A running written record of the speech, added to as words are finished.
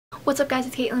What's up guys,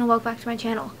 it's Caitlin and welcome back to my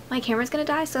channel. My camera's gonna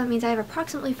die, so that means I have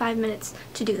approximately 5 minutes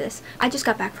to do this. I just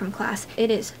got back from class. It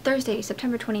is Thursday,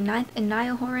 September 29th, and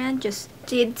Niall Horan just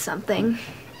did something,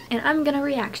 and I'm gonna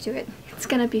react to it. It's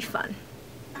gonna be fun.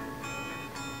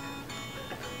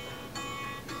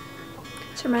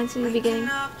 This reminds me of the beginning.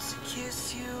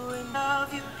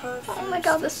 Oh my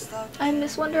god, I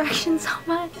miss One Direction so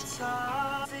much.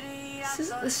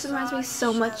 This reminds me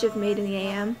so much of Made in the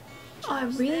AM. Oh, I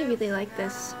really like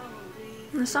this.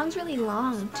 And the song's really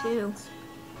long too.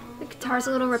 The guitar's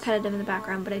a little repetitive in the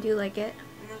background, but I do like it.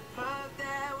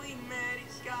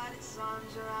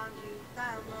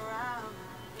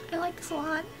 I like this a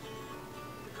lot.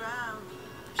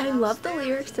 I love the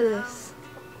lyrics to this.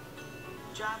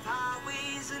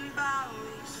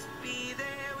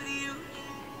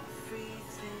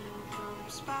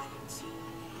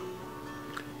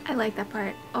 I like that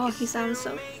part. Oh, he sounds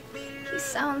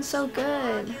so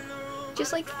good.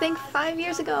 Just like think 5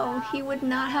 years ago, he would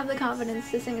not have the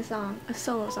confidence to sing a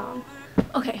solo song.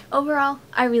 Okay, overall,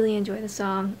 I really enjoy the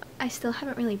song. I still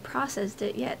haven't really processed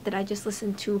it yet that I just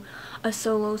listened to a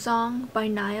solo song by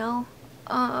Niall.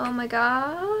 Oh my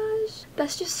gosh.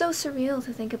 That's just so surreal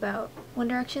to think about. One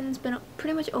Direction's been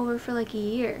pretty much over for like a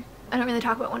year. I don't really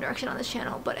talk about One Direction on this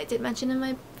channel, but I did mention in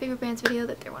my favorite bands video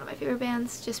that they're one of my favorite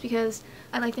bands just because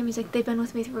I like their music. They've been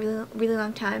with me for a really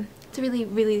long time. It's a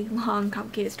really long,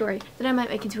 complicated story that I might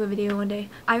make into a video one day.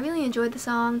 I really enjoyed the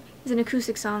song. It's an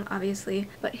acoustic song, obviously,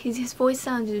 but his voice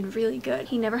sounded really good.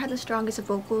 He never had the strongest of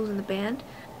vocals in the band.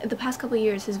 The past couple of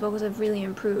years, his vocals have really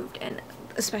improved, and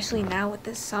especially now with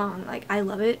this song, like, I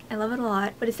love it a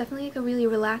lot, but it's definitely like a really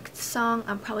relaxed song.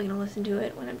 I'm probably gonna listen to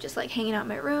it when I'm just like hanging out in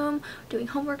my room, doing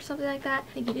homework or something like that.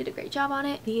 I think he did a great job on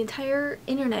it. The entire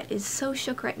internet is so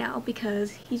shook right now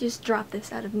because he just dropped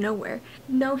this out of nowhere.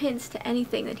 No hints to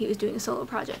anything that he was doing a solo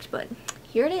project, but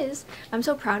here it is. I'm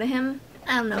so proud of him.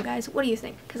 I don't know guys, what do you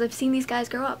think? Because I've seen these guys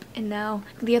grow up, and now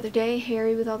the other day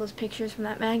Harry with all those pictures from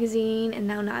that magazine, and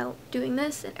now Niall doing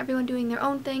this, and everyone doing their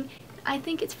own thing. I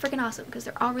think it's freaking awesome because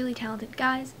they're all really talented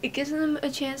guys. It gives them a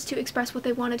chance to express what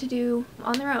they wanted to do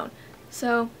on their own.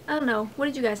 So, I don't know, what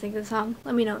did you guys think of the song?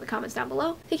 Let me know in the comments down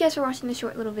below. Thank you guys for watching this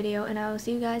short little video, and I will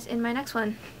see you guys in my next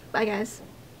one. Bye guys.